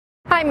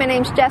Hi, my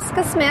name's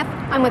Jessica Smith.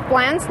 I'm with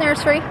Bland's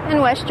Nursery in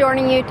West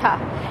Jordan, Utah.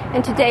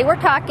 And today we're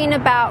talking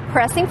about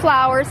pressing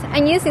flowers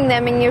and using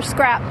them in your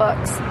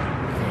scrapbooks.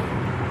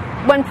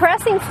 When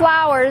pressing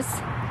flowers,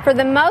 for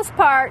the most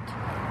part,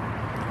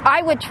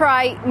 I would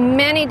try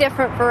many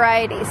different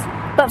varieties.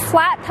 But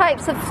flat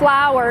types of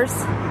flowers,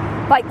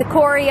 like the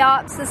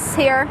coreopsis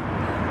here,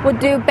 would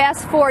do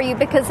best for you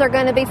because they're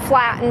going to be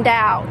flattened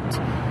out.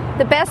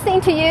 The best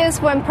thing to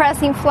use when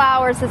pressing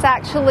flowers is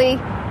actually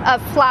a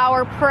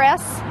flower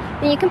press.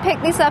 And you can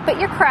pick these up at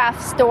your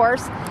craft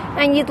stores,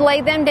 and you'd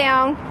lay them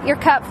down, your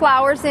cut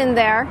flowers in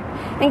there,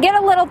 and get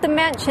a little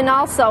dimension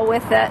also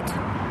with it.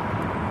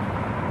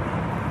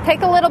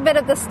 Take a little bit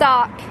of the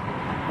stalk,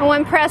 and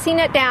when pressing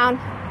it down,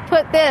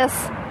 put this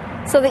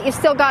so that you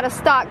still got a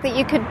stalk that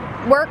you could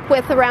work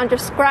with around your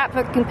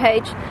scrapbooking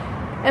page,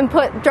 and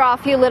draw a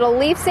few little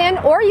leaves in,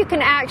 or you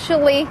can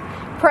actually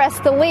press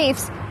the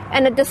leaves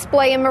and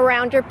display them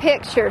around your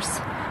pictures.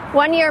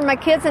 One year, my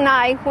kids and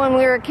I, when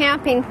we were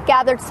camping,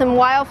 gathered some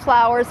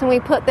wildflowers and we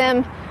put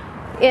them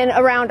in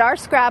around our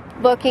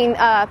scrapbooking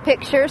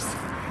pictures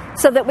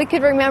so that we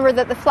could remember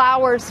that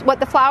what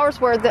the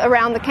flowers were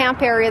around the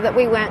camp area that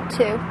we went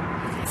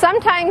to.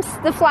 Sometimes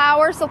the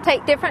flowers will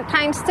take different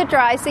times to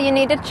dry, so you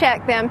need to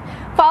check them.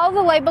 Follow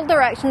the label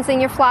directions in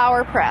your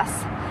flower press.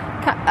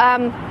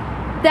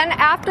 Then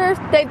after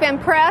they've been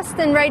pressed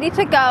and ready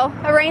to go,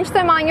 arrange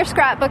them on your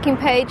scrapbooking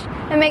page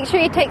and make sure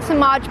you take some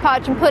Mod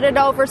Podge and put it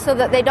over so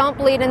that they don't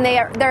bleed and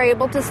they're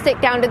able to stick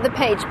down to the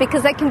page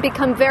because they can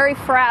become very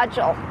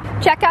fragile.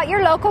 Check out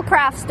your local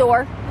craft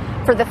store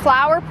for the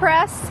flower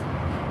press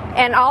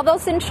and all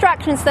those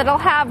instructions that it'll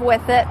have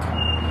with it,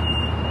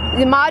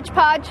 the Mod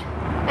Podge,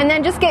 and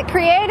then just get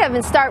creative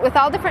and start with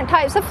all different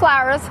types of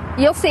flowers.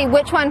 You'll see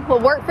which one will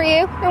work for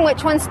you and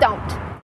which ones don't.